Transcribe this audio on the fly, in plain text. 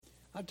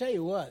I'll tell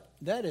you what,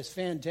 that is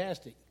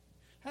fantastic.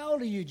 How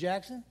old are you,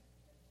 Jackson?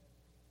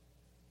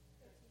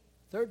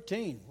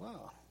 13.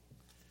 Wow.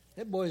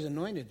 That boy's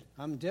anointed.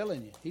 I'm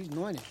telling you, he's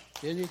anointed,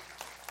 isn't he?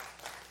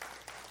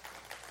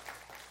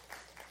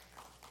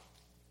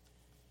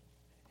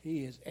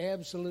 He is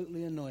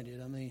absolutely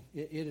anointed. I mean,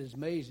 it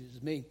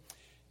amazes me.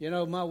 You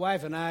know, my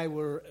wife and I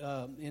were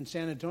in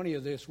San Antonio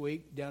this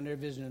week, down there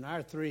visiting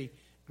our 3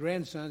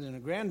 grandsons and a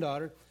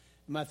granddaughter.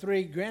 My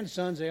 3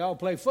 grandsons, they all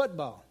play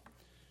football.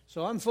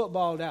 So I'm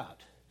footballed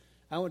out.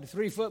 I went to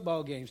 3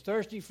 football games,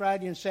 Thursday,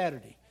 Friday, and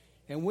Saturday.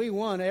 And we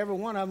won every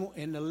one of them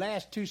in the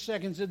last 2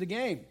 seconds of the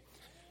game.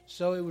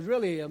 So it was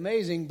really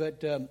amazing,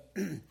 but I'm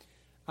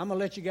going to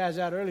let you guys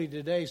out early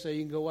today so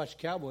you can go watch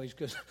the Cowboys,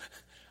 because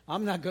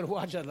I'm not going to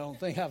watch it. I don't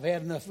think I've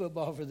had enough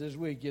football for this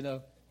week, you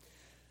know.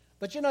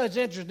 But, you know, it's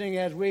interesting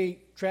as we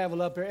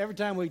travel up here. Every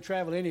time we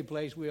travel any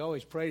place, we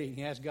always pray and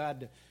ask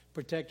God to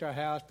protect our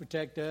house,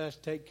 protect us,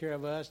 take care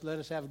of us, let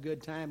us have a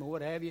good time, and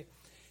what have you.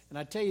 And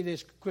I tell you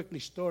this quickly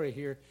story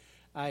here.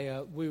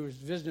 We were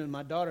visiting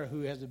my daughter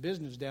who has a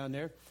business down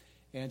there,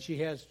 and she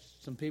has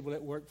some people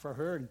that work for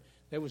her, and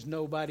there was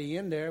nobody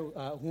in there.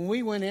 When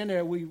we went in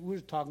there, we were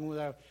talking with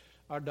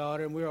our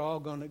daughter, and we were all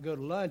going to go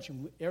to lunch,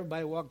 and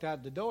everybody walked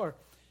out the door.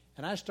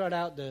 And I start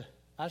out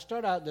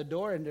the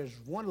door, and there's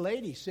one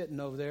lady sitting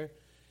over there.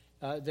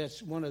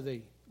 That's one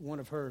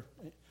of her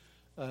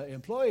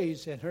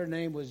employees, and her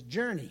name was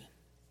Journey.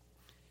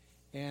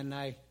 And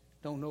I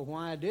don't know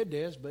why I did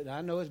this, but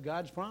I know it's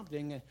God's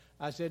prompting.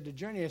 I said to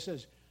Journey, I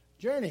says,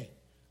 Journey,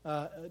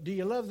 do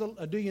you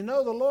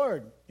know the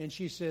Lord? And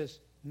she says,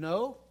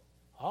 no.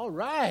 All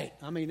right.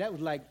 I mean, that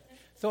was like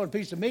throwing a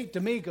piece of meat to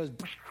me, because,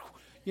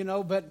 you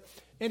know. But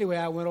anyway,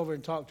 I went over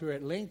and talked to her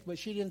at length, but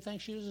she didn't think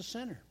she was a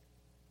sinner.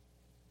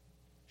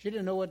 She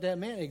didn't know what that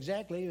meant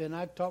exactly, and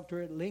I talked to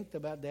her at length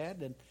about that,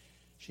 and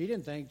she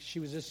didn't think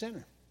she was a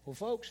sinner. Well,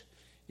 folks,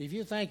 if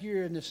you think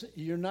you're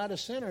not a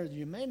sinner,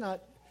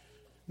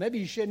 maybe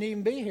you shouldn't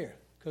even be here,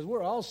 because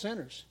we're all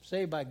sinners,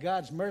 saved by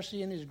God's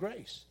mercy and His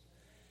grace.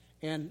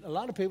 And a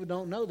lot of people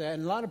don't know that,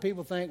 and a lot of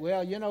people think,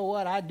 well, you know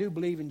what, I do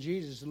believe in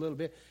Jesus a little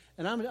bit,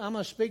 and I'm going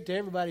to speak to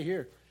everybody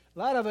here. A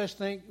lot of us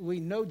think we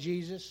know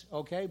Jesus,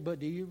 okay, but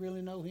do you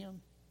really know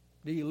Him?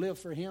 Do you live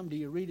for Him? Do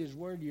you read His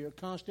Word? You're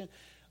constant?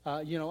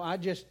 You know, I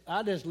just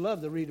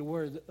love to read the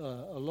Word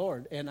of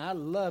Lord, and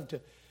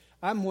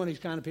I'm one of these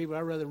kind of people.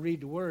 I'd rather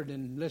read the Word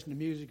than listen to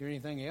music or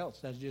anything else.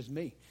 That's just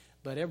me.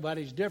 But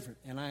everybody's different,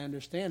 and I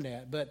understand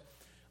that. But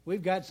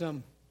we've got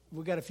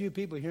a few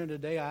people here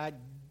today I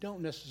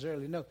don't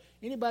necessarily know.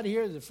 Anybody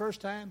here the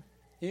first time?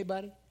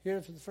 Anybody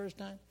here for the first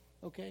time?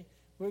 Okay.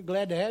 We're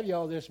glad to have you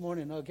all this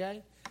morning,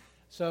 okay?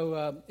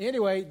 So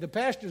anyway, the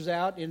pastor's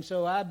out, and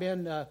so I've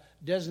been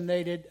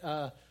designated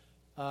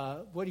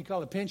what do you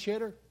call a pinch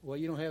hitter? Well,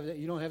 you don't have that.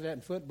 You don't have that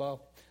in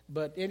football.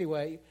 But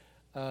anyway,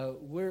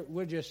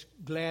 we're just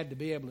glad to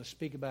be able to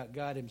speak about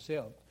God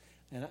Himself,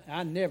 and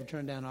I never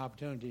turn down an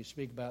opportunity to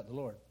speak about the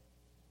Lord.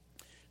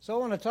 So I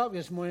want to talk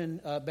this morning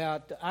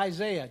about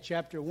Isaiah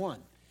chapter 1,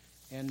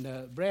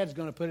 and Brad's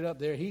going to put it up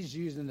there. He's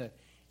using the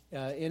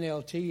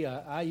NLT.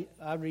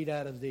 I read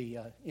out of the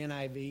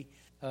NIV,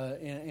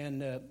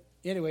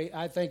 anyway,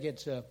 I think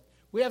it's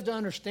we have to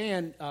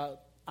understand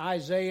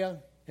Isaiah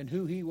and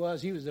who he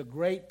was. He was a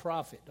great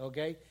prophet,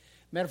 okay?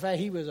 Matter of fact,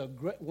 he was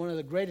one of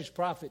the greatest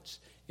prophets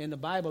in the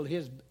Bible.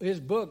 His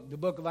book, the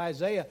book of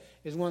Isaiah,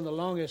 is one of the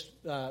longest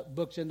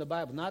books in the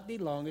Bible. Not the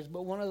longest,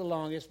 but one of the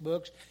longest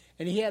books.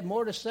 And he had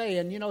more to say.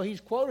 And, you know,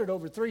 he's quoted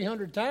over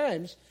 300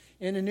 times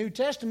in the New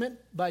Testament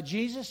by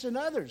Jesus and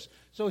others.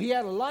 So he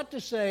had a lot to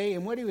say,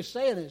 and what he was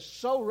saying is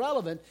so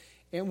relevant.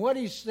 And what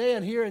he's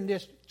saying here in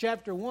this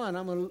chapter 1,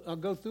 I'll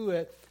go through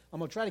it. I'm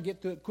going to try to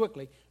get through it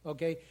quickly,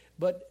 okay?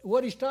 But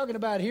what he's talking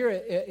about here,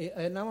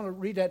 and I want to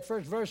read that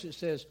first verse. It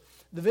says,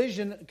 the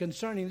vision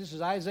concerning, this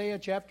is Isaiah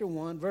chapter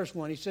 1, verse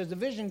 1. He says, the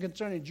vision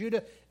concerning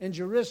Judah and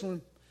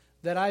Jerusalem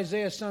that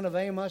Isaiah son of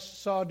Amos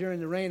saw during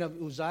the reign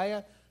of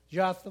Uzziah,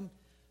 Jotham,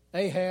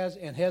 Ahaz,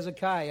 and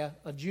Hezekiah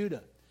of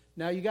Judah.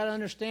 Now, you got to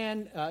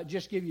understand,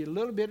 just give you a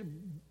little bit of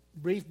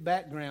brief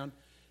background.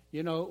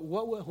 You know,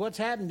 what's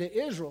happened to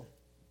Israel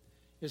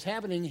is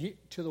happening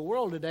to the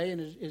world today,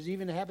 and is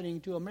even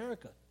happening to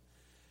America.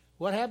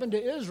 What happened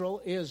to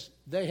Israel is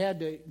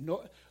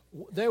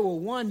they were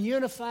one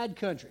unified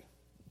country,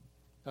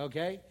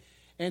 okay?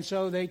 And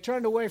so they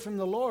turned away from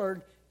the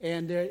Lord,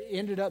 and there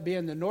ended up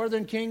being the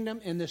northern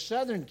kingdom and the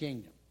southern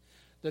kingdom.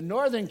 The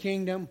northern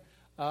kingdom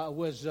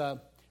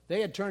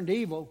they had turned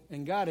evil,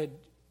 and God had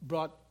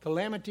brought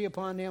calamity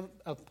upon them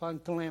upon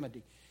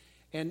calamity.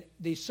 And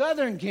the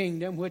southern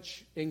kingdom,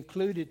 which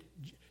included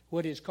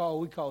what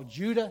we call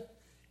Judah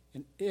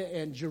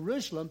and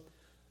Jerusalem,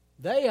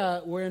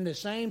 they were in the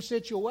same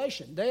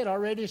situation. They had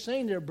already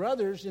seen their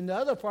brothers in the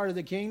other part of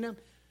the kingdom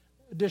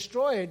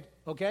destroyed,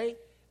 okay,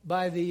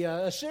 by the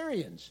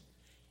Assyrians.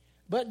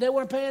 But they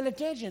weren't paying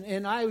attention.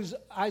 And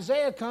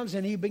Isaiah comes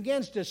and he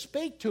begins to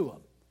speak to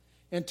them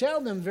and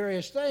tell them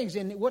various things.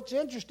 And what's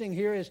interesting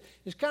here is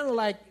kind of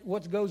like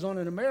what goes on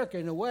in America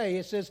in a way.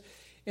 It says,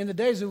 in the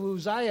days of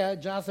Uzziah,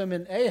 Jotham,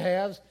 and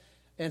Ahaz,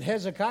 And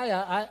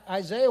Hezekiah,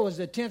 Isaiah was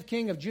the 10th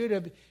king of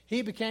Judah.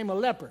 He became a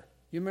leper.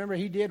 You remember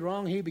he did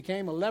wrong. He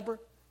became a leper.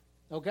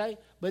 Okay?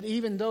 But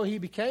even though he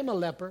became a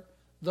leper,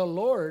 the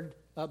Lord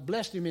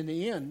blessed him in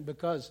the end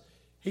because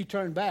he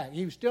turned back.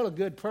 He was still a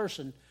good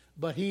person,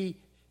 but he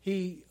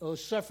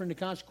was suffering the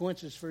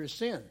consequences for his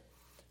sin.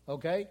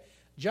 Okay?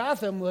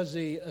 Jotham was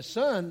the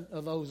son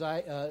of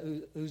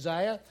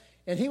Uzziah,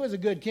 and he was a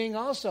good king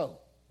also.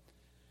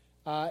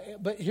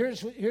 But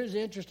here's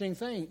the interesting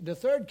thing. The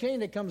third king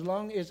that comes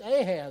along is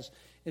Ahaz.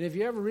 And if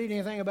you ever read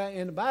anything about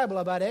in the Bible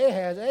about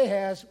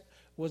Ahaz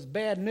was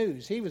bad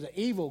news. He was an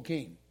evil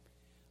king.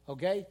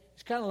 Okay?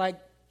 It's kind of like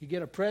you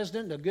get a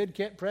president, a good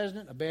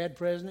president, a bad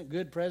president,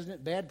 good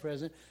president, bad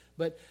president.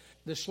 But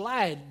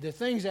the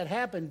things that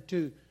happened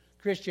to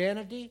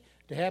Christianity,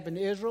 to happen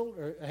to Israel,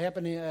 or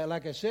happening,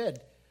 like I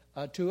said,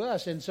 to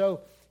us. And so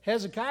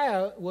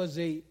Hezekiah was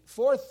the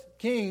fourth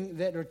king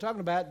that we're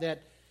talking about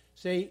that,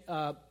 say,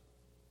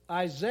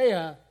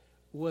 Isaiah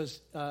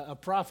was a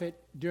prophet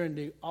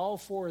during all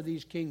four of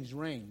these kings'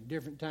 reign,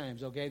 different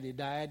times. Okay, they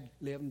died,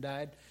 lived and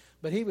died,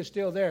 but he was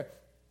still there.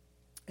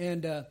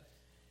 And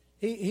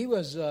he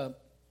was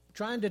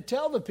trying to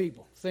tell the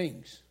people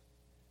things,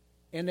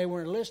 and they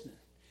weren't listening.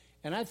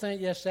 And I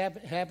think that's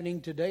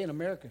happening today in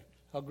America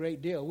a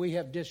great deal. We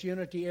have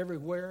disunity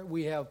everywhere.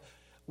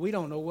 We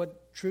don't know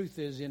what truth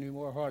is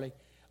anymore, hardly.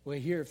 We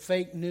hear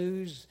fake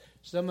news.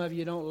 Some of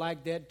you don't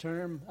like that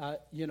term.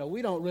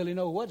 We don't really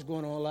know what's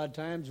going on a lot of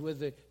times with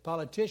the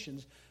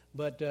politicians.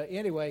 But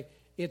anyway,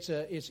 it's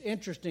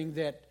interesting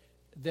that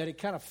it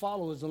kind of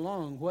follows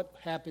along what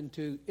happened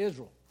to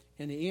Israel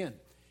in the end.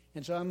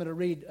 And so I'm going to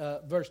read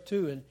verse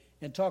 2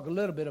 and talk a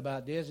little bit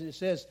about this. And it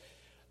says,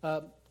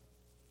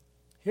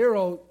 Hear,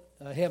 O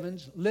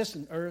heavens,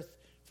 listen, earth,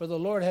 for the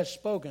Lord has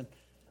spoken.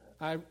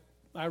 I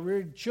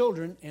reared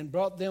children and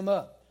brought them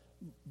up,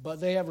 but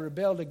they have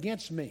rebelled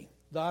against me.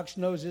 The ox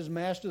knows his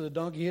master, the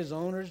donkey his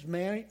owner's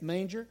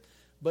manger,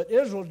 but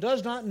Israel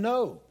does not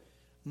know.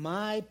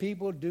 My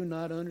people do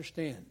not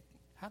understand.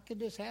 How could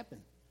this happen?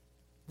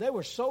 They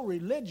were so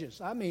religious.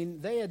 I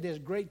mean, they had this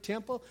great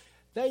temple.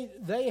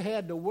 They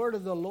had the word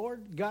of the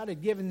Lord. God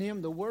had given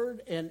them the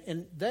word,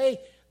 and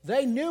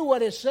they knew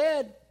what it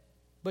said.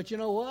 But you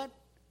know what?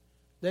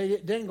 They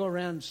didn't go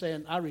around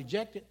saying, I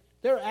reject it.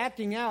 They're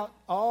acting out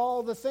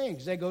all the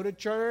things. They go to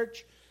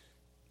church.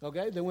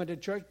 Okay, they went to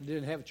church. They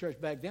didn't have a church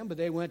back then, but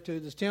they went to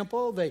the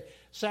temple. They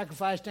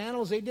sacrificed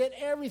animals. They did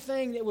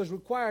everything that was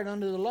required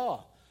under the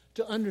law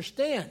to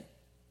understand.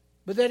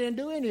 But they didn't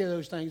do any of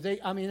those things. They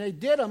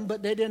did them,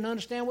 but they didn't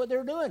understand what they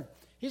were doing.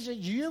 He said,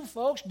 you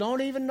folks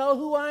don't even know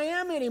who I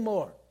am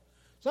anymore.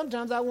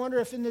 Sometimes I wonder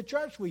if in the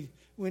church we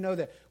know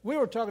that. We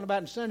were talking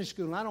about in Sunday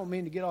school, and I don't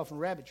mean to get off on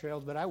rabbit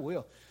trails, but I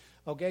will.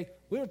 Okay,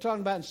 we were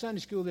talking about in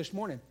Sunday school this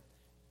morning.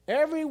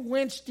 Every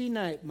Wednesday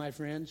night, my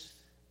friends,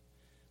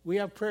 we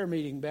have prayer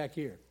meeting back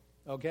here,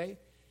 okay?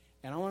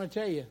 And I want to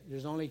tell you,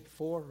 there's only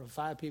 4 or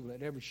 5 people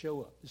that ever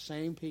show up. The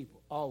same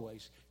people,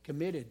 always,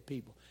 committed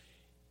people.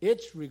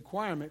 It's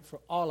requirement for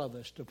all of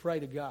us to pray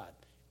to God.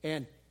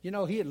 And,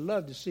 He'd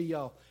love to see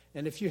y'all.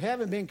 And if you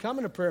haven't been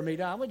coming to prayer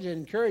meeting, I would just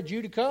encourage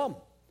you to come.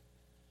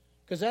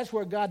 Because that's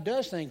where God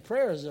does things.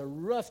 Prayer is a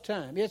rough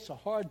time. It's a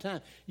hard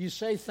time. You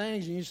say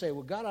things and you say,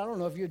 well, God, I don't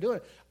know if you're doing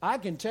it. I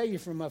can tell you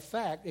from a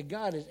fact that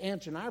God is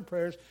answering our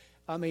prayers,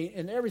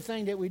 in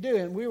everything that we do.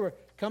 And we were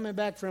coming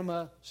back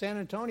from San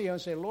Antonio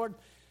and say, Lord,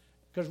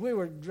 because we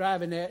were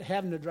having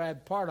to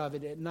drive part of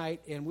it at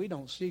night, and we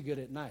don't see good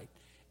at night.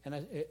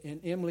 And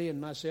Emily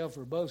and myself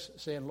were both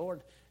saying,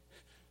 Lord,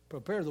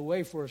 prepare the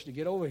way for us to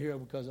get over here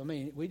because,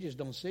 we just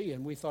don't see,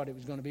 and we thought it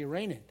was going to be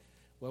raining.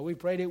 Well, we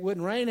prayed it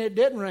wouldn't rain. It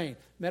didn't rain.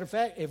 Matter of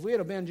fact, if we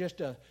had been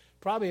just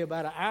probably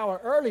about an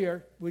hour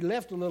earlier, we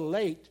left a little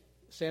late,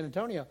 San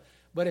Antonio.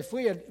 But if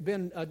we had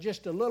been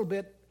just a little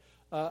bit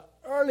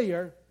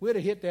earlier, we'd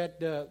have hit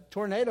that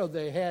tornado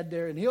they had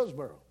there in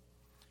Hillsboro.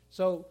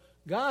 So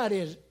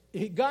God's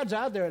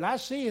out there, and I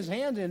see His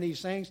hand in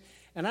these things,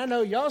 and I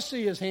know y'all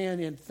see His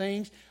hand in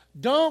things.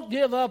 Don't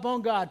give up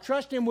on God.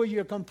 Trust Him with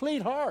your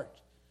complete heart.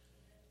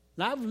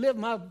 And I've lived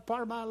my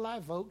part of my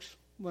life, folks,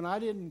 when I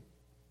didn't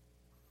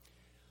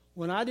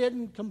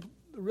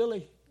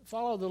really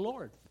follow the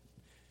Lord.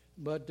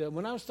 But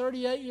when I was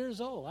 38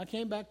 years old, I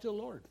came back to the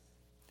Lord.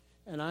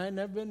 And I had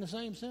never been the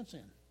same since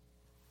then.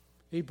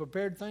 He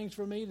prepared things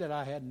for me that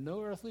I had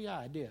no earthly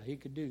idea He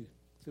could do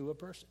through a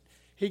person.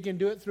 He can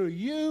do it through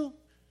you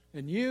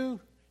and you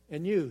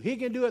and you. He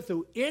can do it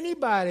through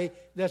anybody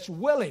that's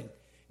willing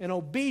and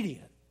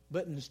obedient.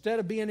 But instead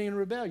of being in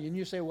rebellion,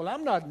 you say, well,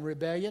 I'm not in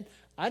rebellion.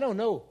 I don't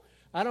know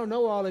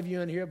all of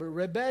you in here, but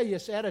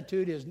rebellious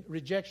attitude is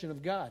rejection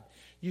of God.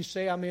 You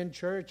say, I'm in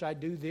church, I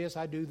do this,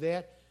 I do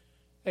that.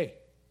 Hey,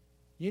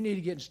 you need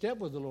to get in step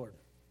with the Lord,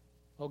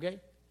 okay?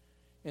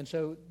 And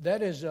so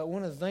that is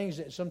one of the things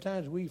that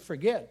sometimes we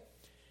forget.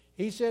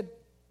 He said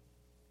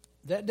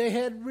that they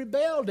had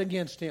rebelled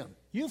against Him.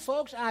 You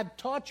folks, I've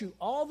taught you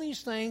all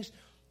these things.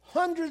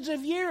 Hundreds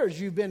of years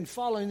you've been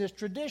following this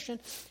tradition,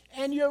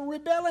 and you're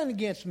rebelling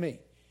against me.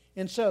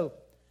 And so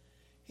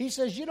He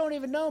says, you don't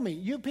even know me.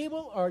 You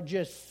people are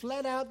just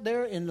flat out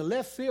there in the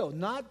left field,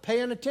 not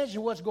paying attention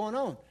to what's going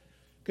on.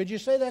 Could you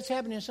say that's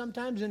happening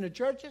sometimes in the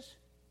churches?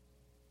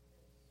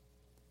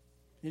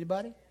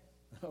 Anybody?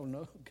 Oh,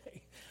 no?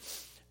 Okay.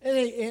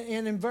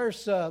 And in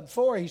verse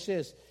 4, he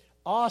says,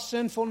 "All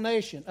sinful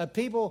nation, a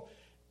people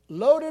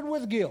loaded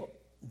with guilt,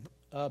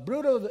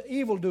 brutal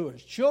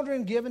evildoers,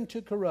 children given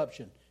to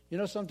corruption." You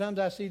know, sometimes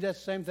I see that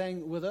same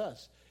thing with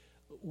us.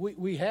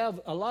 We have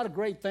a lot of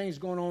great things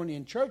going on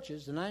in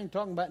churches, and I ain't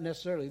talking about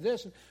necessarily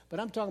this, but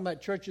I'm talking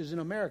about churches in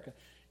America.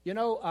 You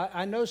know,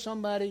 I know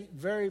somebody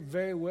very,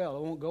 very well. I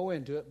won't go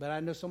into it, but I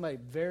know somebody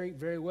very,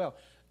 very well.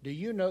 Do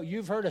you know,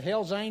 you've heard of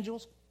Hell's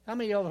Angels? How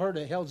many of y'all have heard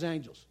of Hell's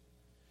Angels?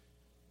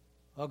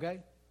 Okay.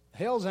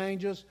 Hell's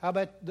Angels, how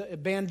about the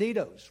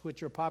Banditos,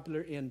 which are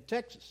popular in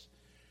Texas?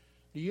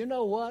 Do you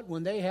know what?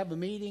 When they have a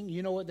meeting,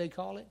 you know what they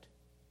call it?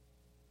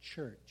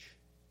 Church.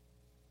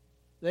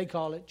 They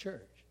call it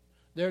church.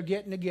 They're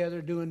getting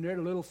together doing their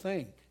little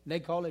thing. They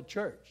call it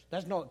church.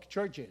 That's not what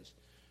church is.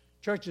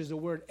 Church is the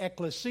word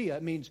ekklesia.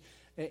 It means,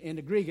 in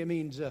the Greek, it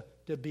means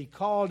to be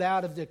called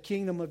out of the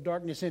kingdom of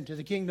darkness into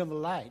the kingdom of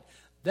light.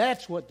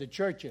 That's what the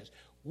church is.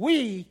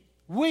 We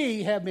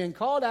have been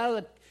called out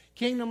of the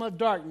kingdom of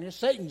darkness,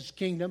 Satan's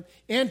kingdom,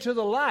 into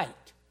the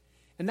light.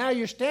 And now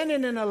you're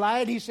standing in the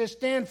light. He says,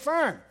 stand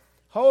firm.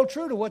 Hold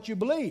true to what you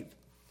believe.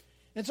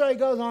 And so he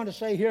goes on to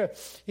say here,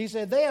 he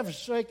said, they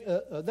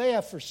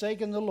have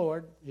forsaken the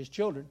Lord, his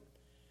children.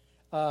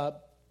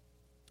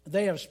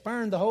 They have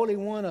spurned the Holy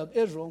One of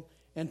Israel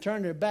and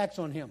turned their backs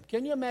on him.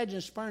 Can you imagine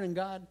spurning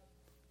God?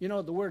 You know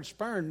what the word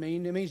spurn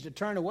means? It means to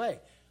turn away.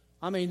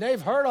 I mean,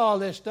 they've heard all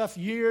this stuff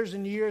years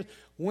and years,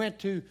 went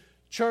to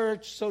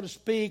church, so to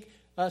speak,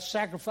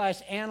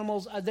 sacrificed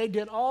animals. They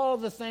did all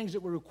the things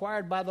that were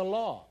required by the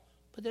law,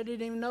 but they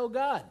didn't even know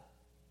God.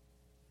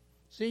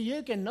 See,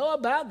 you can know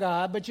about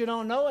God, but you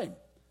don't know him.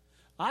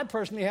 I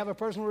personally have a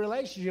personal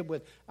relationship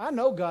with. I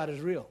know God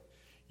is real.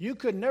 You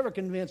could never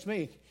convince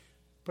me,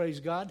 praise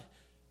God,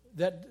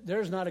 that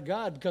there's not a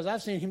God, because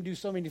I've seen him do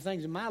so many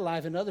things in my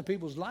life and other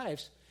people's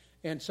lives,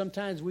 and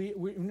sometimes we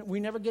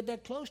never get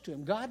that close to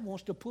him. God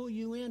wants to pull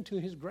you into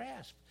his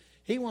grasp.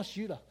 He wants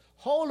you to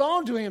hold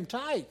on to him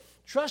tight,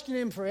 trusting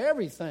him for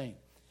everything.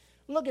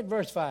 Look at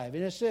verse 5,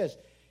 and it says,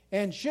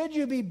 "And should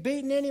you be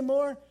beaten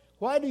anymore,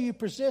 why do you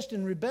persist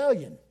in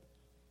rebellion?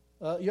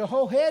 Your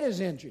whole head is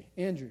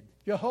injured.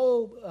 Your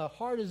whole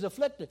heart is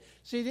afflicted."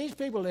 See, these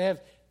people they'd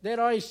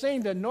already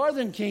seen the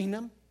northern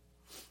kingdom,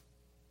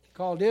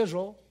 called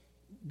Israel,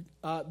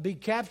 be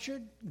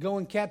captured, go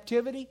in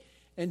captivity.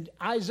 And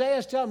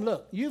Isaiah's telling them,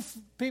 look, you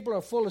people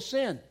are full of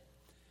sin.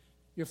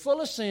 You're full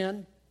of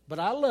sin, but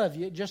I love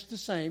you just the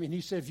same. And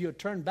he said, if you'll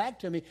turn back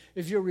to me,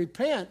 if you'll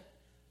repent,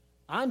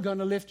 I'm going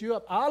to lift you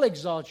up. I'll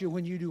exalt you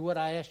when you do what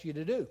I ask you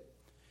to do.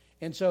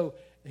 And so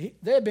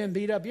they've been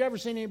beat up. You ever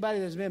seen anybody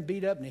that's been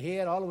beat up in the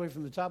head, all the way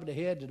from the top of the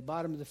head to the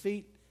bottom of the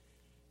feet?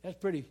 That's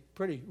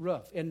pretty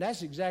rough. And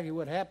that's exactly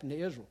what happened to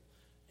Israel.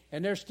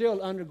 And they're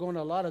still undergoing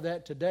a lot of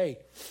that today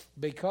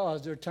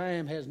because their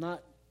time has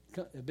not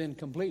been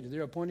completed.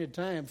 Their appointed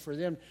time for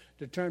them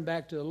to turn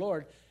back to the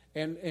Lord.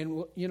 And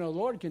you know, the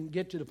Lord can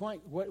get to the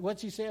point.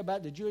 What's he say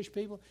about the Jewish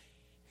people?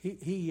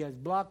 He has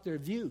blocked their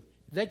view.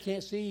 They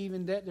can't see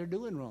even that they're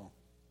doing wrong.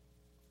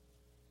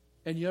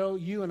 And you know,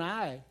 you and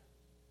I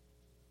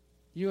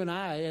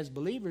as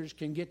believers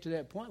can get to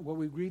that point where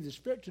we grieve the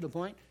Spirit to the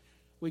point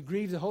we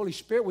grieve the Holy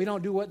Spirit. We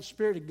don't do what the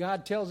Spirit of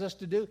God tells us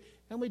to do,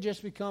 and we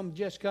just become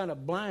just kind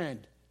of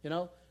blind, you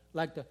know,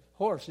 like the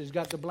horse has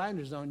got the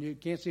blinders on. You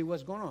can't see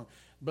what's going on.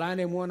 Blind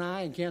in one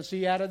eye and can't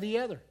see out of the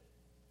other.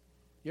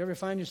 You ever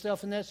find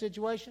yourself in that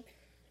situation?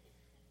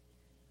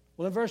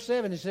 Well, in verse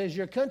 7 it says,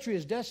 your country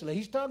is desolate.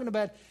 He's talking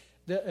about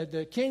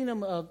the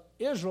kingdom of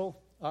Israel,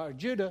 or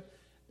Judah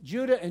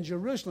and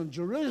Jerusalem.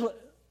 Jerusalem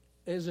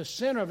is the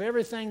center of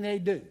everything they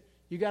do.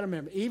 You got to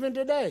remember, even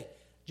today,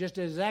 just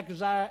as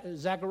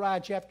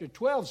Zechariah chapter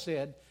 12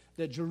 said,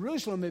 that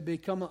Jerusalem had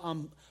become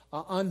an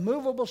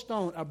unmovable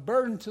stone, a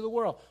burden to the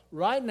world.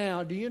 Right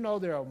now, do you know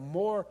there are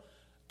more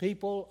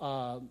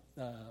people,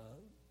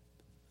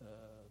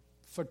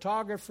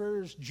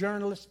 photographers,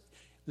 journalists,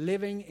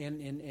 living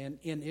in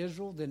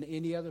Israel than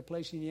any other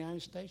place in the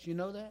United States? You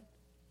know that?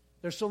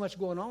 There's so much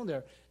going on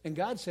there. And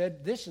God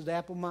said, this is the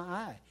apple of my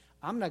eye.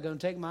 I'm not going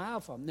to take my eye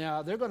off of them.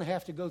 Now, they're going to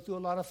have to go through a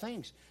lot of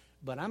things,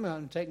 but I'm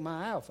going to take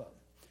my eye off of them.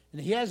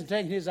 And he hasn't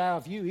taken his eye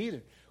off you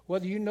either.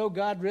 Whether you know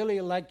God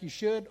really like you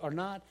should or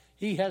not,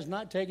 he has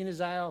not taken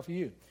his eye off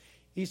you.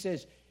 He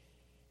says,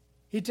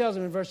 he tells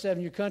them in verse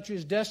 7, your country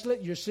is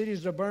desolate, your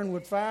cities are burned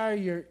with fire,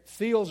 your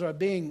fields are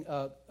being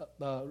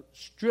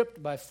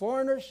stripped by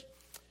foreigners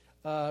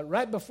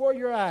right before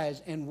your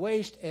eyes, and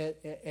waste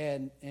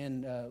and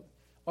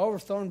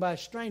overthrown by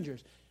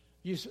strangers.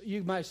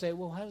 You might say,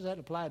 well, how does that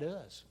apply to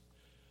us?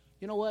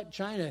 You know what?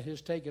 China has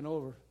taken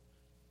over.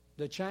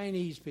 The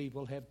Chinese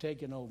people have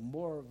taken over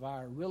more of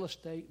our real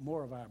estate,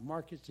 more of our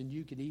markets than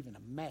you can even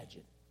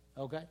imagine.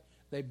 Okay?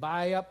 They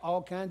buy up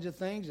all kinds of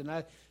things, and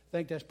I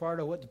think that's part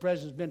of what the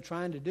president's been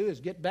trying to do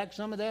is get back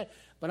some of that.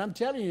 But I'm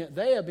telling you,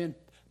 they have been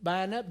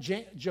buying up.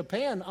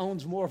 Japan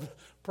owns more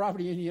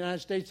property in the United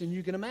States than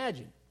you can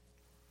imagine.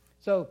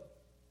 So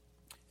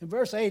in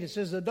verse 8 it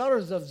says, the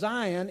daughters of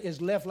Zion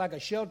is left like a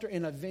shelter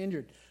in a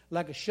vineyard,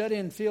 like a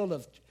shut-in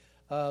field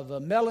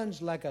of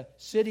melons, like a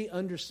city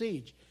under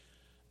siege.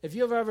 If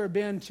you've ever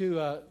been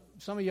to,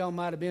 some of y'all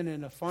might have been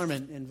in a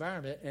farming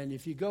environment, and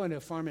if you go into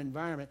a farming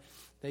environment,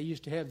 they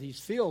used to have these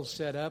fields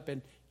set up,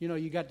 and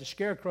you got the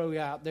scarecrow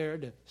out there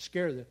to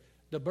scare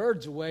the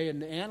birds away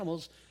and the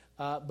animals,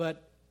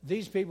 but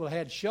these people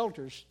had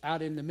shelters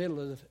out in the middle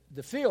of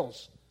the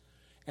fields,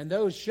 and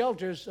those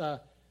shelters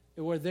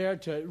were there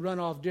to run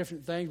off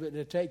different things, but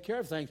to take care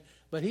of things.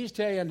 But he's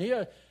telling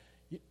here,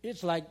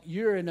 it's like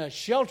you're in a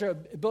shelter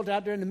built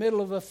out there in the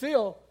middle of a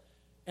field,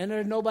 and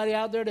there's nobody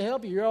out there to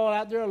help you. You're all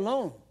out there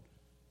alone.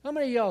 How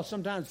many of y'all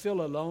sometimes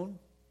feel alone?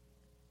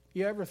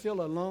 You ever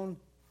feel alone?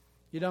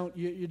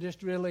 You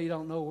just really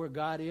don't know where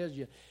God is.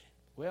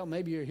 Well,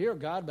 maybe you're here,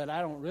 God, but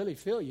I don't really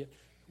feel you.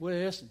 Well,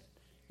 listen,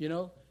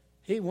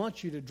 He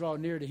wants you to draw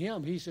near to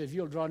Him. He said, if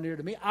you'll draw near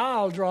to me,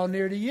 I'll draw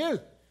near to you.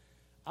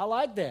 I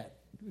like that,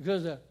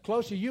 because the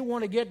closer you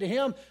want to get to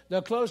Him,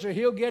 the closer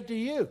He'll get to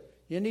you.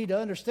 You need to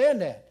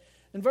understand that.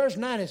 In verse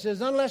 9 it says,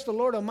 unless the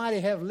Lord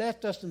Almighty have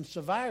left us some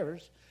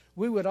survivors,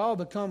 we would all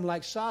become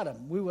like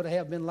Sodom. We would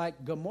have been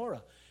like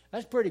Gomorrah.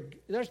 That's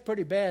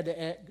pretty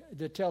bad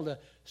to tell the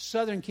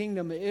southern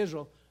kingdom of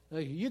Israel,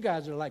 you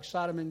guys are like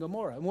Sodom and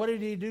Gomorrah. And what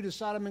did He do to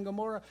Sodom and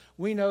Gomorrah?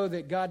 We know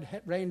that God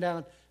rained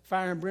down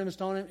fire and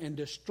brimstone on them and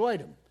destroyed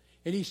them.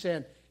 And He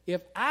said,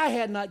 if I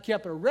had not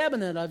kept a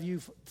remnant of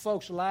you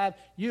folks alive,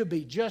 you'd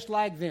be just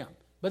like them.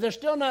 But they're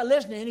still not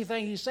listening to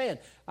anything He's saying.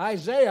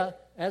 Isaiah,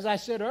 as I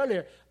said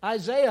earlier,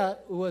 Isaiah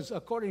was,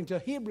 according to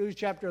Hebrews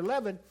chapter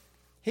 11,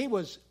 he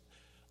was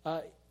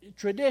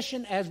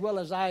tradition, as well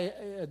as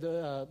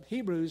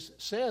Hebrews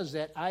says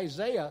that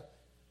Isaiah,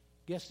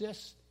 guess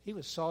this, he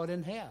was sawed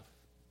in half.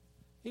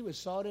 He was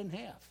sawed in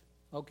half,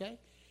 okay?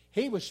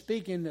 He was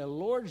speaking the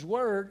Lord's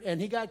word,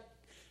 and he got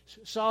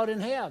sawed in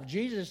half.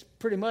 Jesus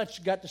pretty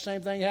much got the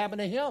same thing happen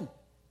to him.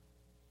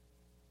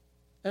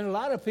 And a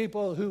lot of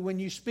people who, when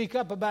you speak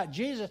up about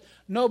Jesus,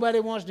 nobody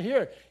wants to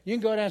hear it. You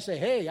can go down and say,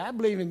 hey, I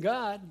believe in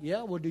God.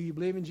 Yeah, well, do you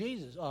believe in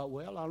Jesus? Oh,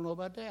 well, I don't know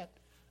about that.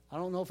 I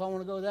don't know if I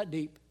want to go that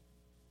deep.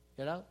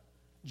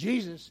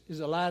 Jesus is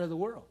the light of the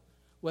world.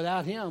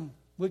 Without Him,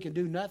 we can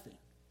do nothing.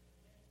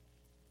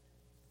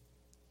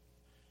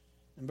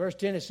 In verse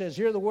 10 it says,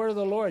 hear the word of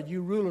the Lord,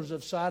 you rulers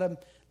of Sodom.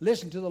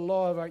 Listen to the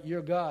law of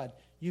your God,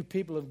 you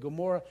people of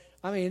Gomorrah.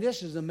 I mean,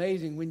 this is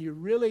amazing. When you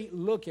really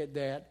look at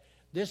that,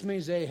 this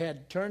means they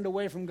had turned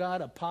away from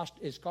God.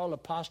 It's called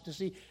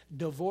apostasy,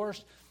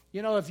 divorce.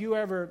 If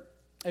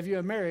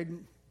you're married,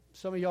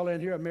 some of y'all in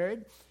here are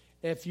married.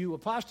 If you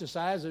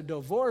apostatize or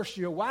divorce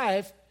your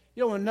wife,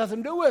 you don't want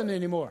nothing to do with them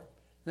anymore.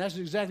 And that's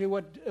exactly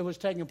what was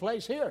taking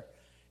place here.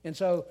 And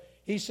so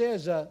he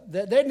says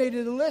that they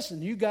needed to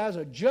listen. You guys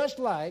are just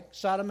like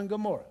Sodom and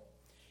Gomorrah.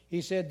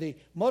 He said, the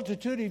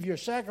multitude of your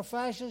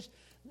sacrifices,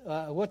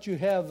 what you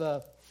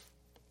have,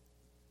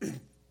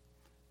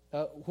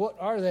 what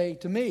are they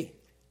to me?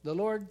 The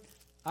Lord,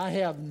 I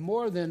have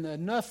more than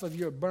enough of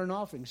your burnt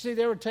offerings. See,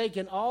 they were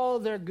taking all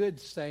their good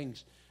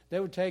things. They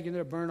were taking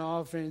their burnt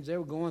offerings. They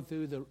were going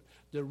through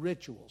the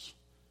rituals,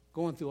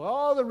 going through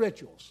all the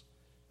rituals.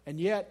 And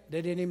yet,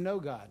 they didn't even know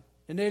God.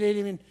 And they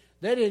didn't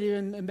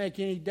even make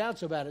any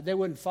doubts about it. They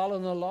wouldn't follow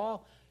the law.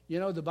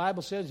 The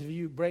Bible says if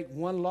you break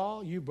one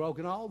law, you've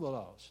broken all the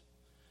laws.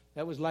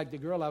 That was like the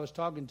girl I was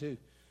talking to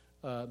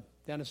down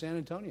in San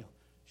Antonio.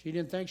 She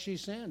didn't think she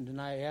sinned.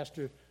 And I asked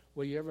her,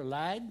 well, you ever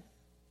lied?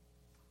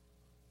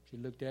 She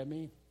looked at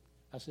me.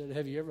 I said,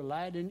 have you ever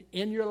lied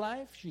in your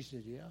life? She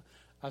said, yeah.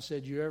 I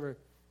said, you ever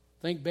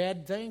think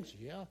bad things?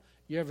 Yeah.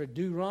 You ever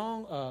do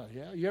wrong?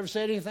 Yeah. You ever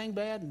said anything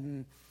bad?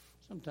 And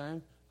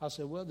sometimes. I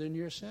said, well, then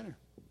you're a sinner.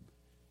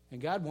 And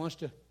God wants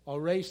to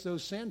erase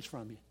those sins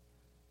from you.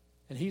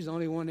 And He's the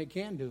only one that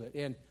can do it.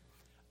 And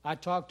I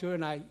talked to her,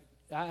 and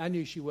I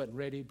knew she wasn't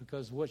ready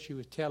because of what she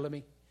was telling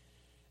me.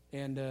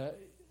 And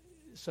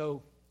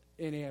so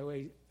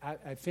anyway,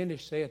 I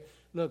finished saying,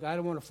 look, I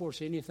don't want to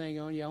force anything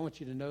on you. I want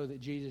you to know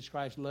that Jesus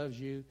Christ loves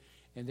you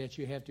and that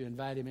you have to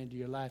invite Him into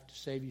your life to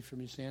save you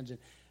from your sins.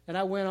 And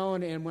I went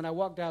on, and when I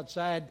walked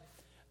outside,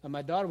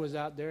 my daughter was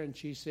out there, and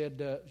she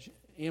said,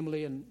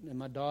 Emily and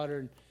my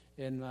daughter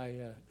and my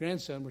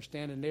grandson were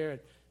standing there, and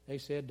they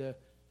said,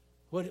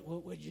 what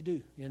did you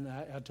do? And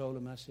I told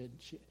them,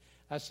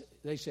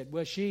 they said,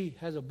 well, she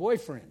has a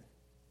boyfriend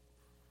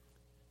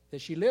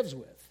that she lives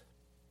with,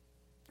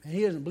 and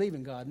he doesn't believe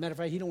in God. Matter of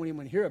fact, he don't even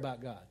want to hear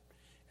about God.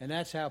 And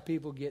that's how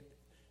people get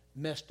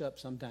messed up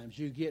sometimes.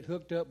 You get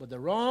hooked up with the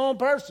wrong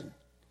person.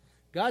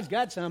 God's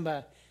got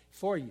somebody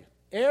for you.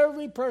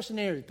 Every person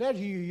there,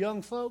 especially you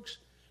young folks,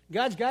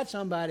 God's got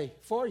somebody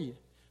for you.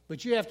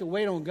 But you have to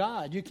wait on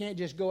God. You can't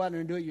just go out there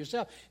and do it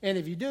yourself. And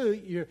if you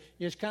do,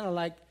 it's kind of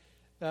like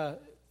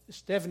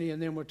Stephanie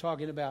and them were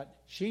talking about.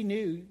 She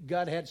knew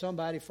God had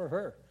somebody for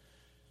her.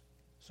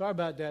 Sorry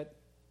about that,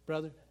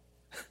 brother.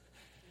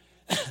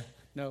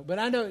 No, but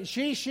I know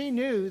she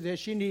knew that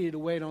she needed to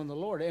wait on the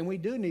Lord. And we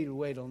do need to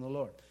wait on the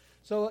Lord.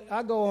 So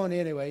I go on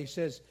anyway. He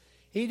says,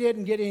 he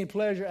didn't get any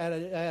pleasure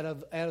out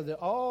of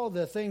all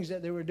the things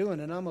that they were doing.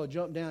 And I'm going to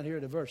jump down here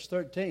to verse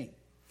 13.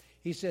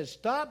 He says,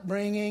 stop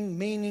bringing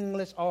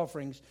meaningless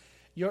offerings.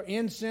 Your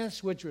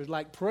incense, which was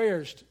like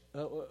prayers,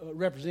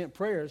 represent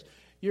prayers.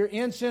 Your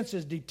incense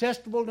is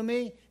detestable to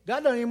me.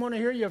 God doesn't even want to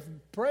hear your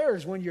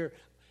prayers when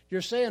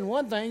you're saying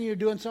one thing, you're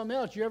doing something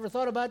else. You ever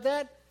thought about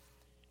that?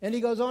 And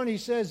he goes on, he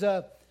says,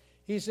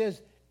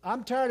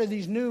 I'm tired of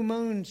these new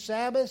moon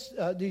Sabbaths,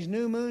 these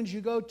new moons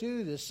you go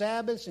to, the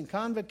Sabbaths and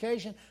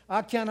convocation.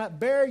 I cannot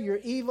bear your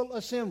evil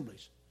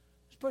assemblies.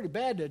 It's pretty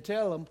bad to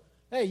tell them,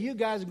 hey, you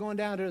guys are going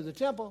down to the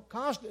temple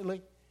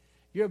constantly.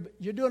 You're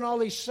doing all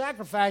these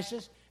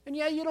sacrifices, and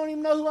you don't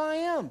even know who I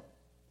am.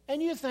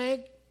 And you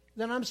think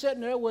that I'm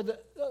sitting there with,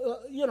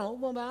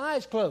 with my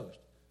eyes closed.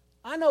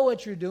 I know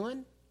what you're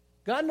doing.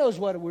 God knows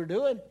what we're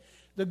doing.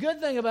 The good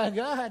thing about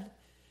God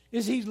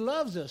is He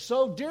loves us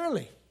so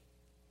dearly.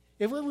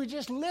 If we would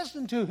just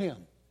listen to Him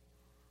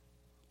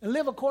and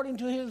live according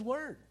to His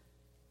word.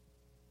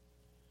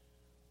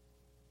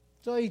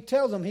 So He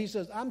tells them, He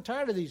says, I'm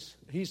tired of these.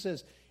 He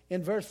says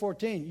in verse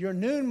 14, your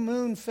new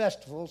moon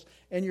festivals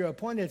and your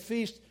appointed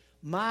feast,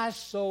 my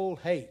soul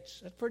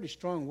hates. That's a pretty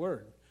strong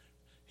word.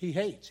 He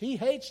hates. He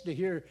hates to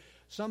hear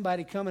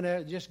somebody coming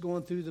out just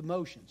going through the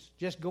motions,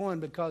 just going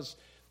because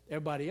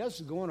everybody else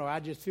is going, or I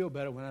just feel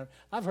better when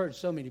I've heard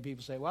so many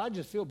people say, well, I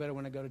just feel better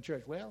when I go to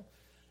church. Well,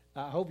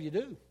 I hope you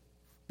do.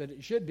 But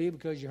it should be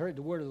because you heard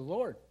the word of the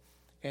Lord.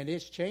 And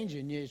it's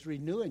changing you. It's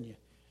renewing you.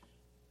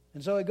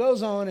 And so it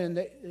goes on,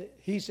 and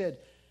he said,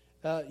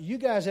 you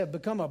guys have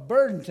become a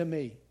burden to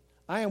me.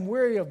 I am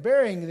weary of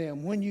bearing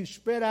them. When you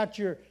spread out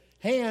your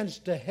hands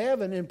to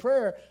heaven in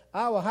prayer,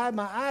 I will hide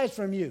my eyes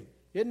from you.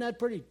 Isn't that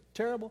pretty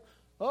terrible?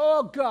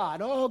 Oh,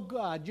 God.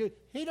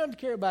 He doesn't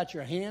care about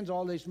your hands,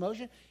 all this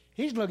motion.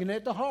 He's looking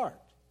at the heart.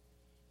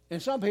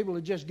 And some people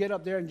would just get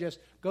up there and just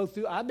go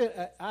through.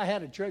 I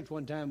had a church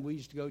one time we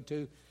used to go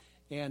to,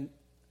 and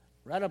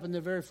right up in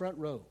the very front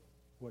row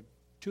were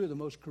two of the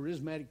most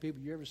charismatic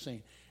people you ever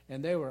seen.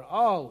 And they were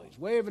always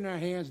waving their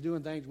hands,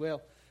 doing things.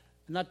 Well,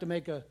 not to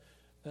make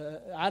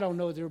I don't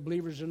know if they were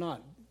believers or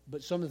not,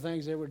 but some of the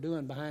things they were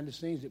doing behind the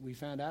scenes that we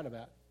found out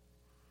about.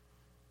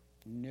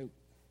 Nope.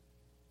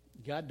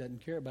 God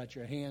doesn't care about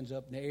your hands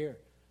up in the air.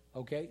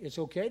 Okay? It's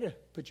okay to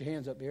put your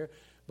hands up in the air,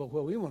 but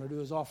what we want to do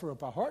is offer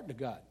up our heart to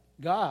God.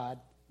 God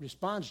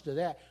responds to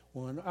that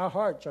when our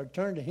hearts are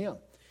turned to Him.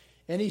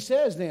 And He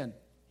says then,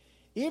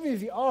 even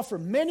if you offer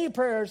many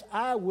prayers,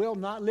 I will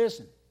not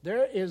listen.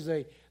 There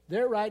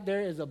right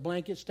there is a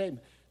blanket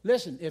statement.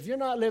 Listen, if you're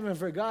not living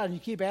for God and you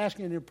keep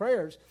asking in your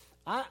prayers,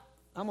 I'm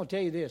going to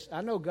tell you this.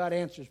 I know God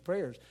answers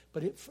prayers,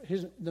 but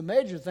the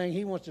major thing,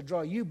 He wants to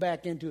draw you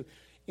back into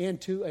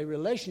a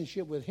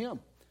relationship with Him.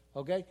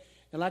 Okay?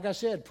 And like I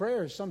said,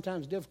 prayer is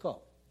sometimes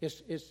difficult.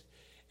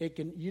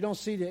 You don't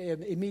see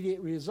the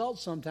immediate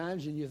results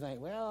sometimes, and you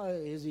think, well,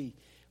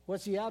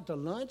 what's he out to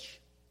lunch?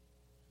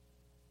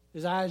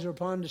 His eyes are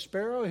upon the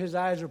sparrow. His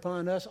eyes are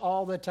upon us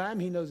all the time.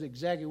 He knows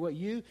exactly what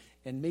you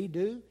and me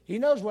do. He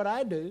knows what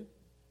I do,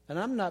 and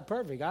I'm not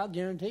perfect. I'll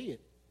guarantee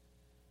it.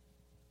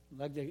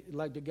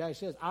 Like the guy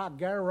says, I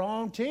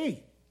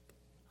guarantee.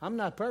 I'm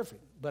not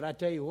perfect, but I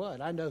tell you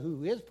what, I know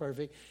who is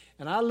perfect,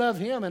 and I love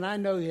Him, and I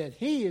know that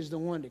He is the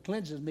one that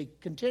cleanses me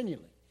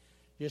continually.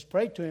 Just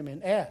pray to Him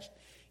and ask.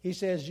 He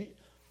says,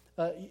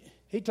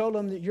 He told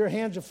them that your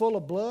hands are full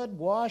of blood.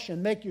 Wash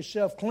and make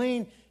yourself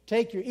clean.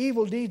 Take your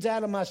evil deeds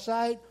out of my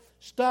sight.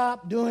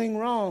 Stop doing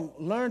wrong.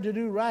 Learn to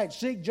do right.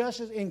 Seek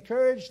justice.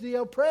 Encourage the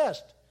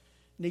oppressed.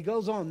 And he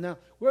goes on. Now,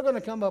 we're going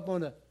to come up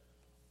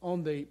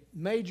on the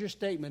major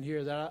statement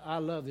here that I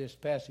love this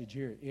passage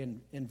here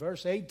in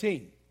verse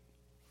 18.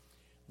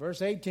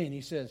 Verse 18,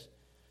 he says,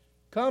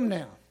 come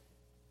now,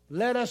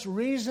 let us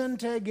reason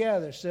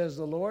together, says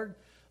the Lord.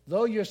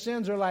 Though your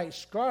sins are like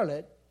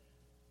scarlet,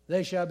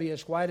 they shall be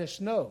as white as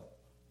snow.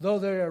 Though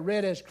they are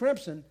red as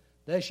crimson,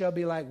 they shall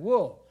be like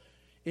wool.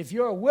 If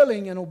you are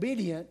willing and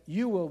obedient,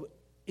 you will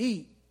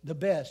eat the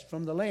best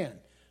from the land.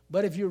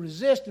 But if you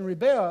resist and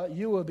rebel,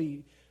 you will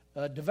be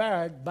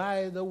devoured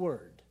by the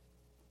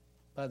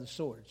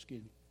sword.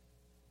 Excuse me.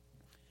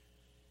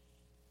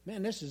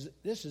 Man, this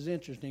is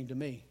interesting to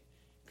me.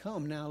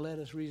 Come now, let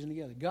us reason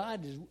together.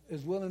 God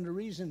is willing to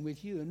reason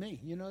with you and me.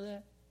 You know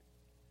that?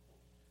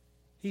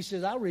 He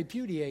says, I'll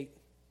repudiate.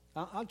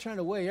 I'll turn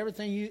away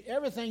everything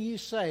you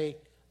say.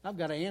 I've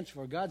got to answer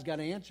for. God's got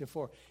to answer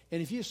for.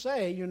 And if you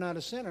say you're not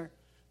a sinner,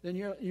 then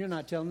you're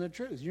not telling the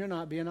truth. You're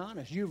not being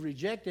honest. You've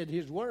rejected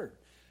His word.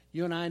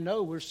 You and I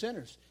know we're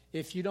sinners.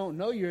 If you don't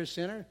know you're a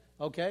sinner,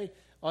 okay,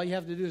 all you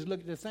have to do is look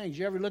at the things.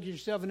 You ever look at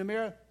yourself in the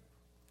mirror?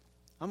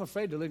 I'm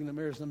afraid to look in the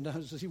mirror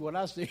sometimes to see what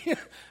I see.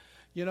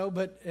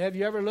 But have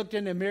you ever looked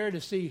in the mirror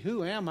to see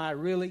who am I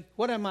really?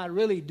 What am I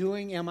really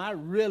doing? Am I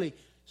really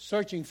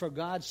searching for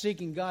God,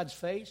 seeking God's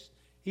face?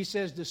 He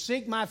says to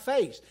seek my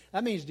face.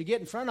 That means to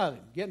get in front of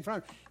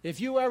Him.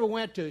 If you ever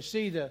went to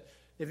see if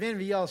any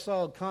of y'all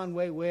saw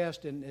Conway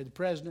West and the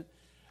president,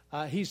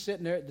 he's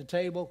sitting there at the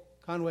table.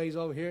 Conway's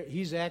over here.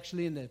 He's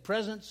actually in the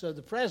presence of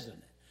the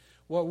president.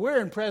 Well,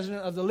 we're in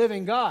presence of the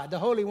living God, the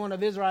Holy One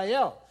of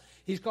Israel.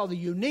 He's called the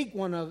unique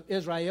one of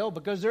Israel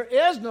because there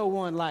is no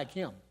one like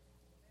him.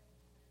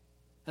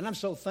 And I'm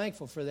so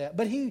thankful for that.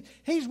 But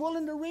he's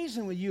willing to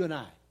reason with you and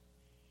I.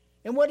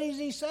 And what does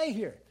he say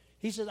here?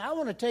 He says, I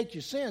want to take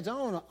your sins. I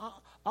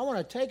want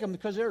to take them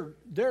because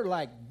they're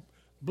like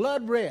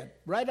blood red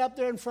right up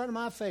there in front of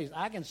my face.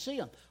 I can see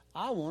them.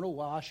 I want to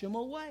wash them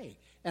away.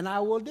 And I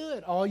will do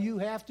it. All you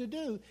have to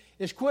do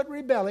is quit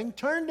rebelling,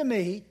 turn to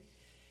me.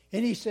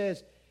 And he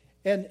says,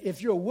 and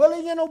if you're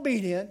willing and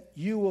obedient,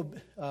 you will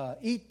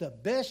eat the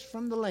best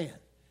from the land.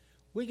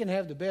 We can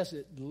have the best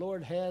that the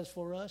Lord has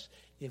for us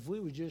if we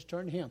would just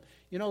turn to him.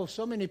 You know,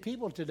 so many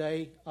people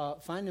today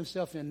find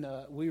themselves in,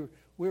 we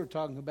were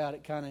talking about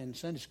it kind of in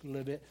Sunday school a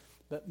little bit,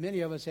 but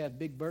many of us have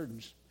big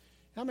burdens.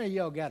 How many of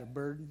y'all got a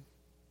burden?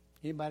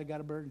 Anybody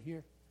got a burden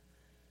here?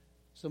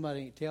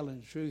 Somebody ain't telling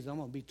the truth. I'm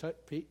going to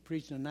be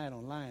preaching tonight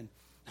online.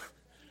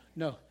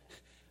 No.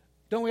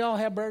 Don't we all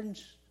have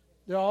burdens?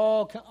 They're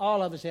all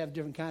of us have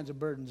different kinds of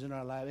burdens in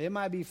our life. It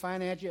might be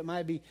financial. It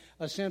might be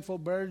a sinful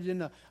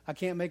burden. I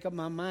can't make up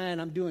my mind.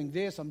 I'm doing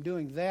this. I'm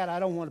doing that. I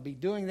don't want to be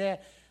doing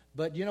that.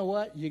 But you know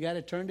what? You got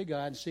to turn to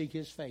God and seek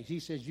his face. He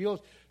says,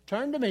 you'll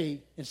turn to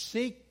me and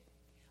seek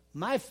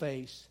my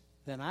face,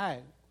 then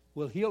I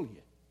will heal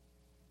you.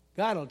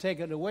 God will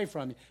take it away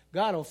from you.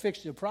 God will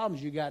fix the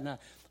problems you got now.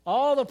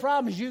 All the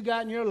problems you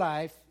got in your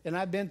life, and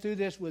I've been through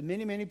this with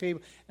many, many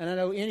people, and I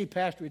know any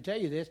pastor would tell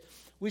you this,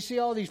 we see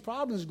all these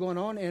problems going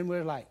on, and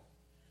we're like,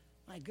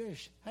 my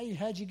gosh,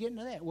 how'd you get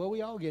into that? Well,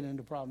 we all get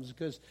into problems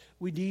because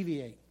we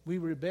deviate. We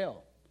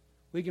rebel.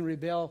 We can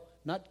rebel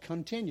not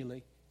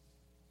continually,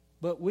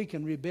 but we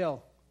can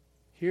rebel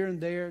here and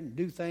there and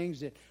do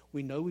things that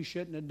we know we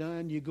shouldn't have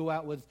done. You go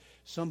out with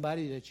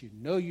somebody that you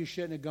know you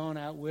shouldn't have gone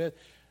out with.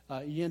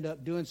 You end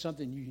up doing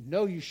something you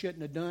know you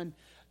shouldn't have done.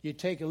 You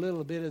take a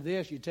little bit of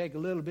this, you take a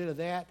little bit of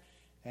that,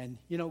 and,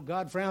 you know,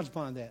 God frowns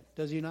upon that,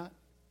 does he not?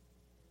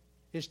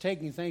 It's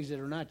taking things that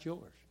are not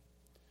yours.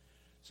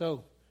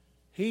 So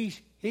he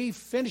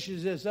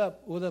finishes this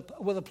up with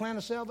a plan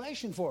of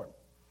salvation for him.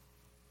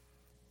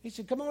 He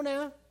said, come on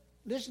now,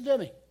 listen to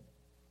me.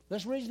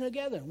 Let's reason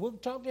together. We'll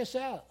talk this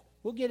out.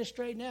 We'll get it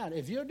straightened out.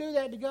 If you'll do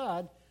that to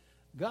God,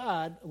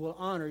 God will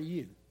honor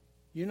you.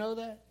 You know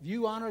that? If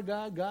you honor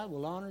God, God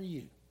will honor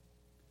you.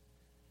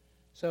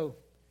 So,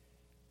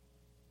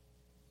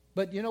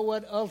 but you know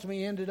what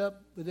ultimately ended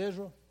up with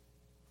Israel?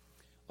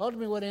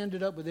 Ultimately what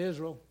ended up with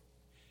Israel,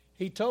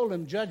 he told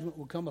them judgment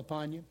will come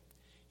upon you.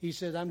 He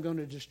said, I'm going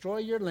to destroy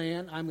your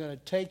land. I'm going to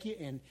take you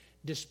and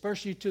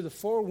disperse you to the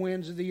four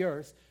winds of the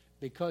earth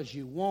because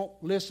you won't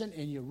listen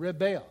and you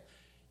rebel.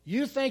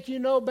 You think you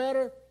know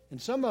better,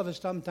 and some of us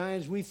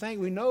sometimes we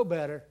think we know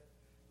better,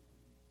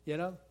 you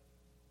know.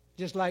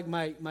 Just like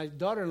my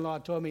daughter-in-law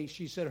told me,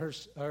 she said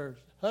her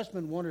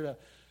husband wanted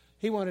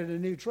a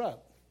new truck,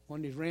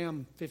 one of these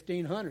Ram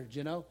 1500s,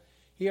 you know.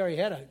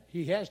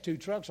 He has two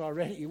trucks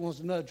already. He wants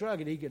another truck,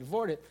 and he could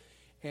afford it.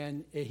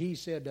 And he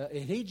said,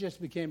 and he just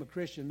became a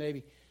Christian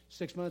maybe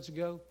 6 months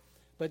ago.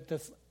 But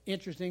the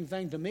interesting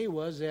thing to me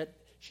was that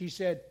she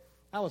said,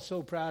 I was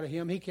so proud of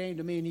him. He came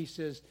to me and he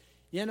says,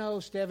 you know,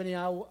 Stephanie,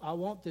 I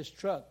want this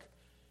truck.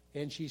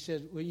 And she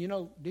says, well, you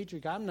know,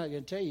 Dietrich, I'm not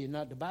going to tell you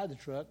not to buy the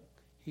truck.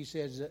 She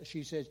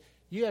says,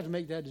 you have to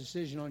make that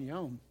decision on your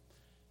own.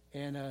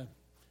 And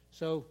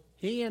so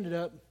he ended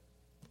up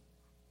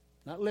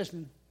not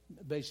listening,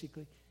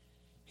 basically.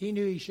 He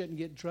knew he shouldn't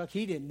get the truck.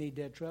 He didn't need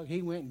that truck.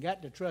 He went and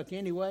got the truck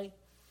anyway.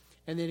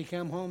 And then he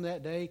come home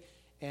that day,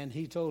 and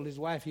he told his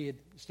wife,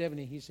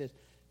 Stephanie, he says,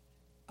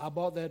 I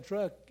bought that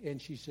truck. And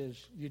she says,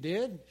 you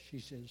did? He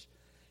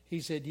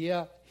said,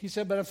 yeah. He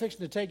said, but I'm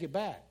fixing to take it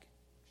back.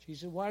 She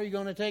said, why are you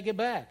going to take it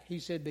back? He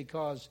said,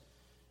 because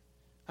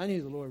I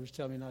knew the Lord was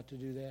telling me not to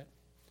do that.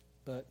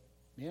 But,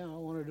 yeah, I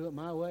want to do it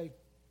my way.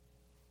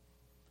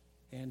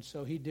 And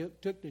so he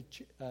took the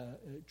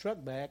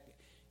truck back,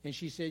 and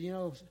she said, you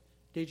know,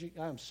 Dietrich,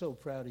 I'm so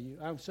proud of you.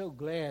 I'm so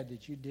glad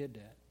that you did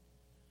that.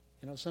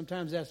 You know,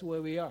 sometimes that's the way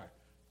we are.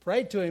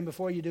 Pray to him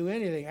before you do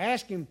anything.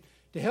 Ask him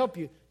to help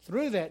you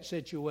through that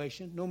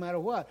situation, no matter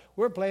what.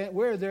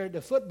 We're there at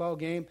the football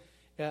game,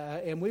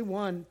 and we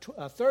won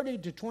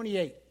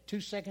 30-28,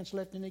 2 seconds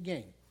left in the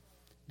game.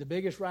 The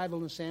biggest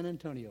rival in San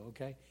Antonio,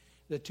 okay?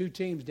 The two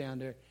teams down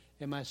there.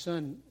 And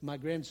my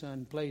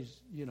grandson plays,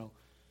 you know,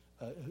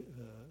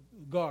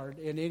 guard.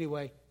 And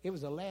anyway, it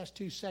was the last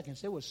 2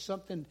 seconds. There was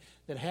something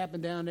that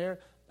happened down there.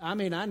 I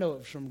mean, I know it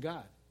was from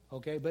God,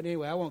 okay? But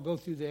anyway, I won't go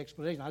through the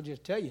explanation. I'll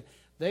just tell you,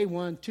 they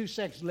won 2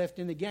 seconds left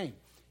in the game.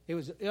 It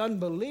was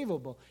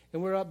unbelievable.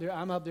 And we're up there.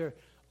 I'm up there.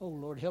 Oh,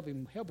 Lord, help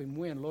him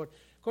win, Lord.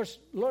 Of course,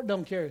 Lord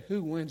don't care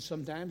who wins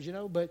sometimes, you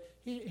know, but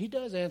he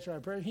does answer our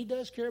prayers. He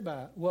does care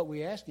about what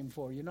we ask him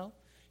for, you know.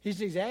 He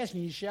says,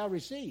 asking, you shall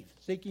receive.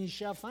 Seeking, you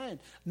shall find.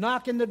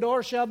 Knocking, the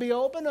door shall be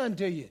open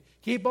unto you.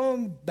 Keep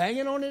on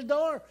banging on his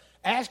door,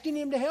 asking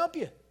him to help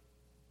you.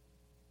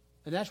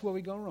 And that's where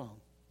we go wrong.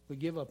 We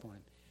give up on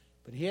him.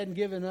 But he hadn't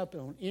given up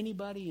on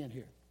anybody in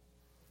here.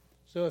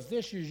 So if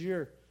this is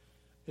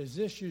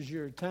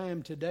your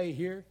time today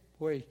here,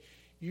 where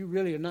you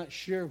really are not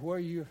sure where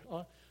you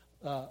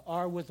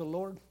are with the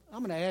Lord, I'm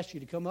going to ask you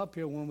to come up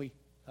here when we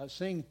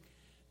sing.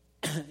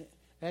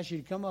 Ask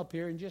you to come up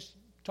here and just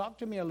talk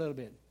to me a little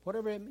bit.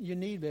 Whatever you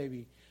need,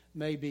 baby,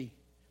 maybe.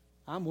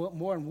 I'm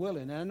more than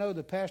willing. And I know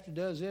the pastor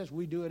does this.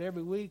 We do it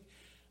every week.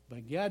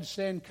 But God's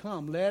saying,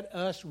 come, let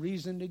us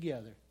reason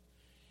together.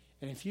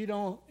 And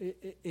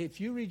if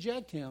you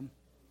reject him,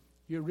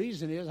 your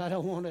reason is, I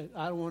don't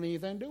want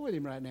anything to do with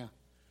him right now.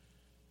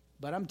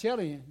 But I'm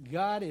telling you,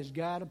 God has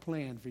got a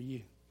plan for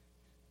you.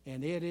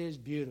 And it is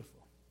beautiful.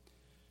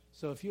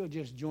 So if you'll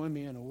just join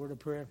me in a word of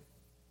prayer.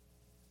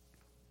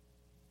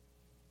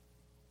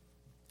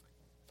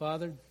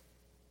 Father,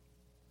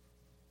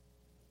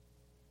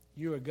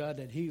 you're a God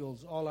that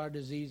heals all our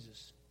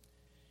diseases.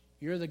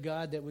 You're the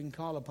God that we can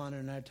call upon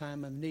in our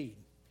time of need.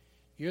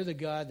 You're the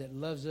God that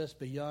loves us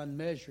beyond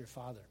measure,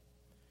 Father.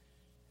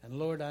 And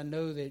Lord, I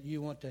know that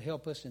you want to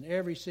help us in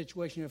every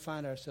situation we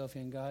find ourselves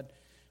in, God.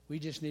 We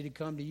just need to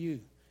come to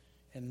you.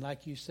 And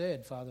like you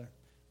said, Father,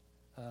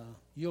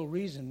 you'll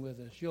reason with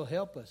us. You'll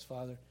help us,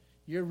 Father.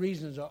 Your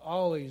reasons are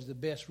always the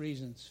best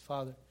reasons,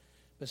 Father.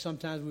 But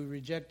sometimes we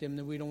reject them,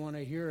 that we don't want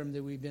to hear them,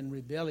 that we've been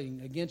rebelling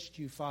against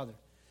you, Father.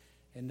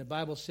 And the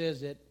Bible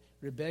says that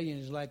rebellion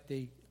is like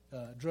the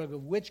drug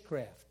of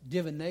witchcraft,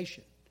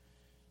 divination,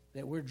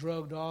 that we're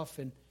drugged off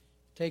and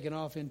taken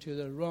off into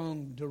the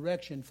wrong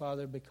direction,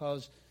 Father,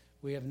 because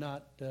we have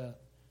not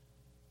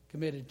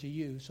committed to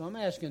you. So I'm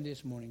asking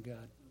this morning,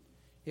 God,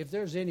 if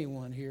there's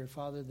anyone here,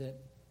 Father, that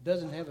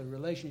doesn't have a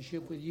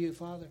relationship with you,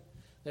 Father,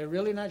 they're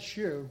really not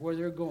sure where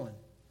they're going.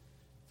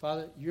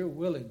 Father, you're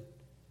willing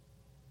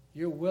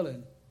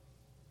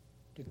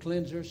to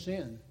cleanse their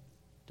sin,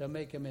 to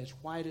make them as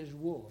white as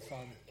wool,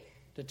 Father,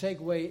 to take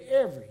away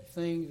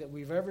everything that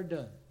we've ever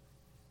done.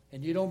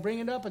 And you don't bring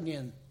it up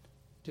again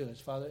to us,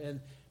 Father.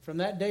 And from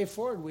that day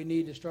forward, we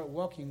need to start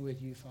walking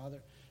with you, Father.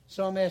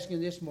 So I'm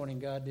asking this morning,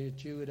 God,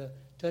 that you would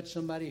touch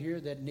somebody here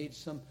that needs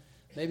some,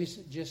 maybe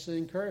just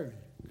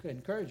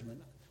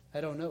encouragement.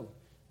 I don't know.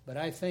 But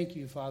I thank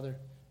you, Father,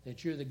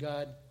 that you're the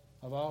God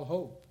of all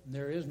hope. And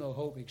there is no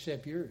hope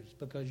except yours,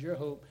 because your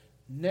hope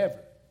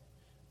never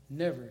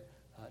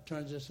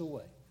turns us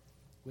away.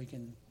 We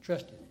can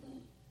trust it.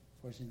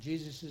 For it's in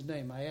Jesus'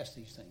 name I ask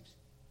these things.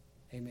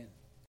 Amen.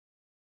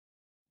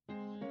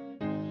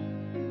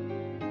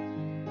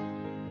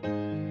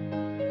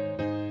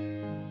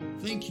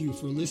 Thank you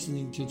for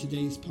listening to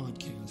today's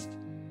podcast.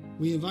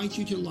 We invite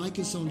you to like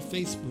us on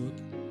Facebook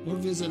or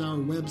visit our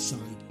website,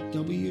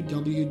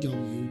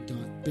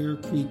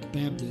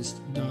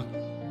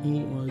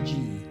 www.bearcreekbaptist.org.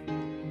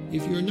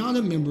 If you're not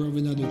a member of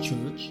another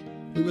church,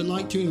 we would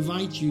like to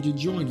invite you to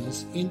join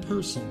us in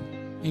person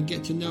and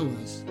get to know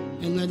us,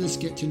 and let us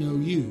get to know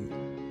you.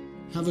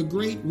 Have a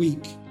great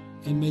week,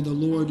 and may the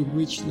Lord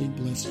richly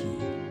bless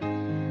you.